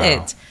to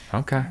it.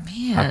 Okay.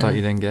 Man. I thought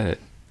you didn't get it.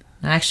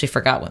 I actually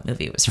forgot what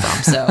movie it was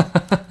from, so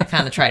I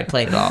kind of tried to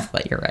play it off,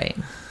 but you're right.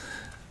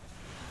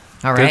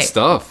 All right. Good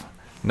stuff.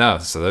 No,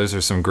 so those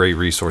are some great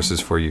resources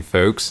for you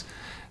folks.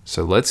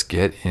 So let's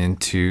get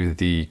into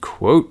the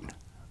quote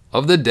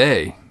of the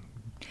day.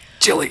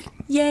 Jilly.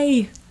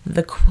 Yay.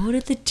 The quote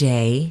of the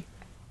day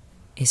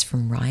is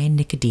from Ryan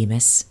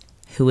Nicodemus,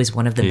 who is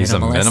one of the minimalists. He's a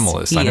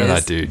minimalist. I know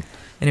that dude.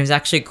 And it was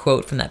actually a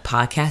quote from that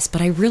podcast,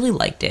 but I really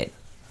liked it.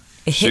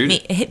 It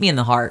hit me in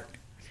the heart.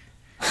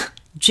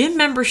 Gym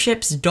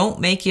memberships don't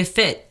make you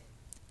fit.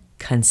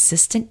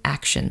 Consistent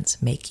actions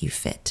make you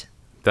fit.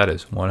 That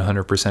is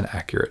 100%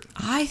 accurate.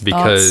 I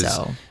thought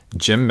so. Because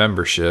gym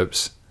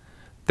memberships,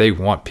 they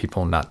want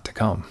people not to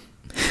come.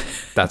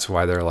 That's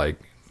why they're like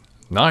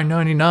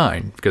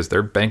 $9.99, because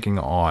they're banking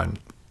on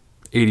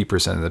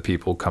 80% of the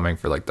people coming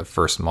for like the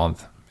first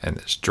month and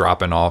it's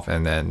dropping off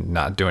and then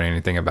not doing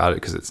anything about it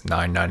because it's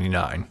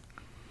 $9.99.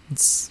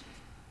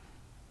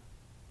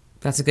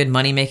 That's a good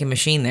money-making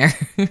machine there.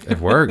 It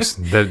works.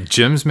 The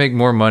gyms make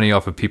more money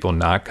off of people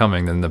not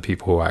coming than the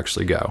people who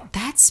actually go.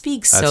 That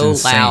speaks That's so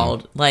insane.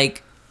 loud.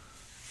 Like,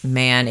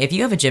 man, if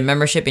you have a gym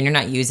membership and you're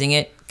not using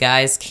it,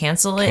 guys,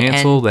 cancel it.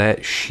 Cancel and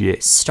that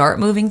shit. Start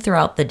moving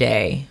throughout the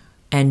day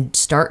and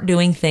start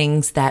doing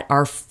things that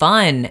are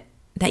fun,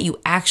 that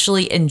you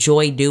actually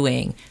enjoy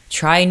doing.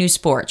 Try a new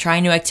sport. Try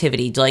a new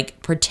activity.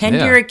 Like, pretend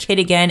you're a kid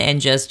again and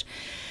just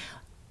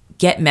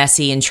get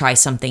messy and try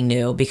something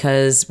new,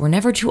 because we're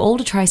never too old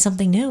to try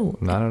something new.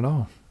 Not at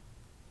all.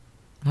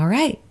 All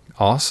right.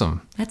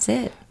 Awesome. That's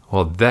it.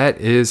 Well, that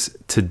is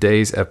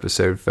today's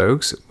episode,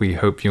 folks. We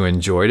hope you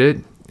enjoyed it.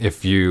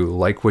 If you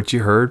like what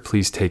you heard,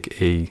 please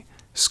take a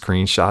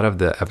screenshot of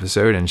the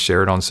episode and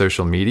share it on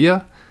social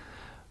media.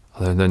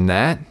 Other than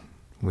that,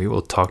 we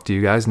will talk to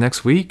you guys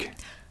next week.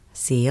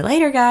 See you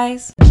later,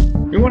 guys.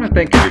 We want to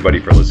thank everybody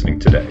for listening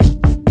today.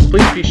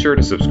 Please be sure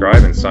to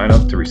subscribe and sign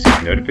up to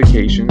receive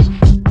notifications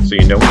so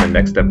you know when the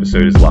next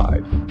episode is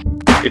live.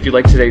 If you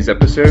like today's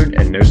episode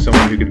and know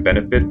someone who could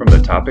benefit from the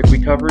topic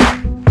we covered,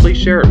 please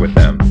share it with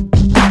them.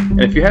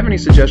 And if you have any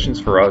suggestions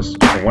for us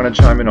or want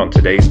to chime in on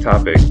today's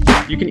topic,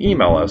 you can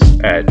email us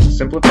at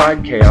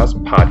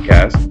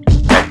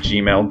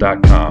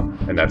simplifiedchaospodcast@gmail.com,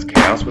 and that's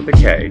chaos with a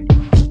K,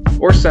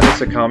 or send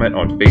us a comment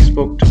on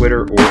Facebook,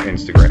 Twitter, or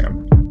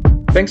Instagram.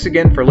 Thanks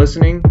again for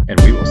listening, and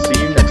we will see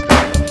you next time.